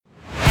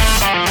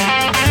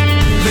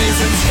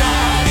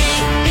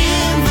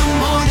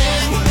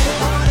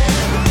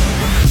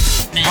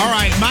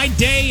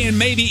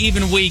maybe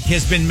even week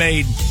has been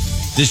made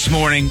this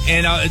morning,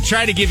 and I'll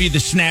try to give you the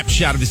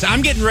snapshot of this.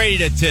 I'm getting ready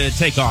to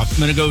take off. I'm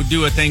going to go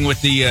do a thing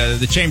with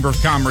the Chamber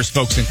of Commerce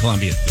folks in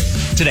Columbia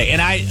today.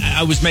 And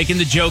I was making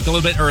the joke a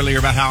little bit earlier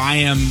about how I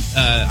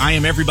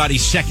am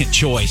everybody's second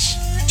choice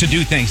to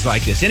do things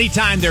like this.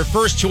 Anytime their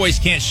first choice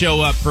can't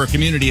show up for a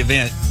community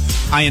event,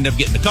 I end up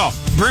getting the call.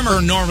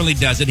 Brimmer normally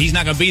does it. He's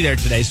not going to be there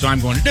today, so I'm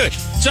going to do it.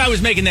 So I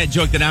was making that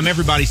joke that I'm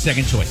everybody's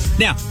second choice.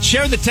 Now,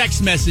 share the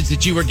text message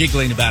that you were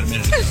giggling about a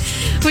minute ago.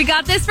 We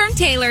got this from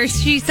Taylor.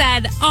 She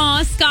said,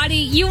 "Aw, Scotty,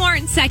 you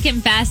aren't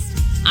second best.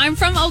 I'm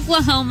from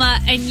Oklahoma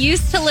and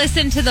used to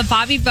listen to the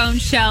Bobby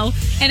Bones show,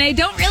 and I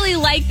don't really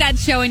like that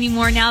show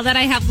anymore now that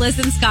I have Liz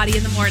and Scotty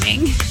in the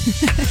morning."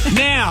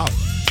 Now,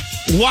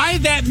 why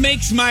that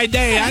makes my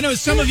day, I know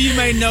some of you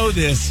may know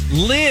this.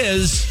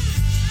 Liz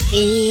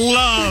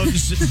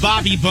loves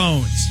Bobby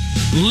Bones.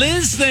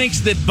 Liz thinks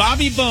that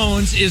Bobby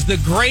Bones is the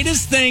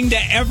greatest thing to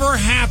ever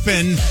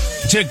happen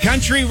to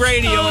country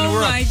radio in the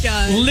world. Oh, my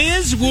God.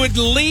 Liz would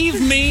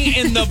leave me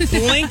in the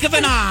blink of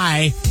an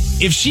eye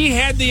if she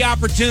had the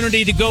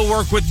opportunity to go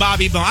work with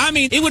Bobby Bones. I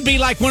mean, it would be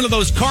like one of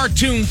those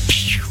cartoon,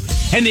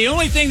 and the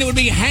only thing that would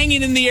be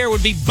hanging in the air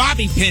would be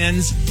bobby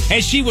pins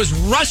as she was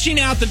rushing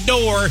out the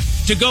door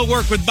to go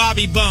work with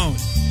Bobby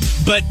Bones.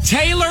 But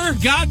Taylor,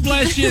 God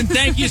bless you, and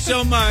thank you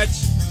so much.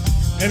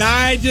 And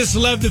I just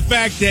love the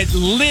fact that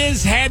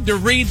Liz had to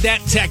read that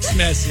text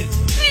message.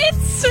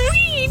 It's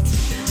sweet,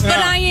 but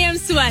I am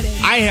sweating.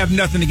 I have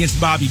nothing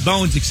against Bobby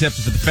Bones except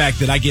for the fact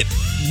that I get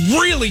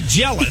really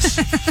jealous.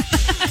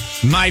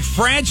 My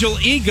fragile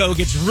ego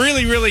gets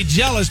really, really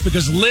jealous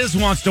because Liz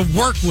wants to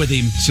work with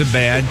him so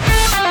bad.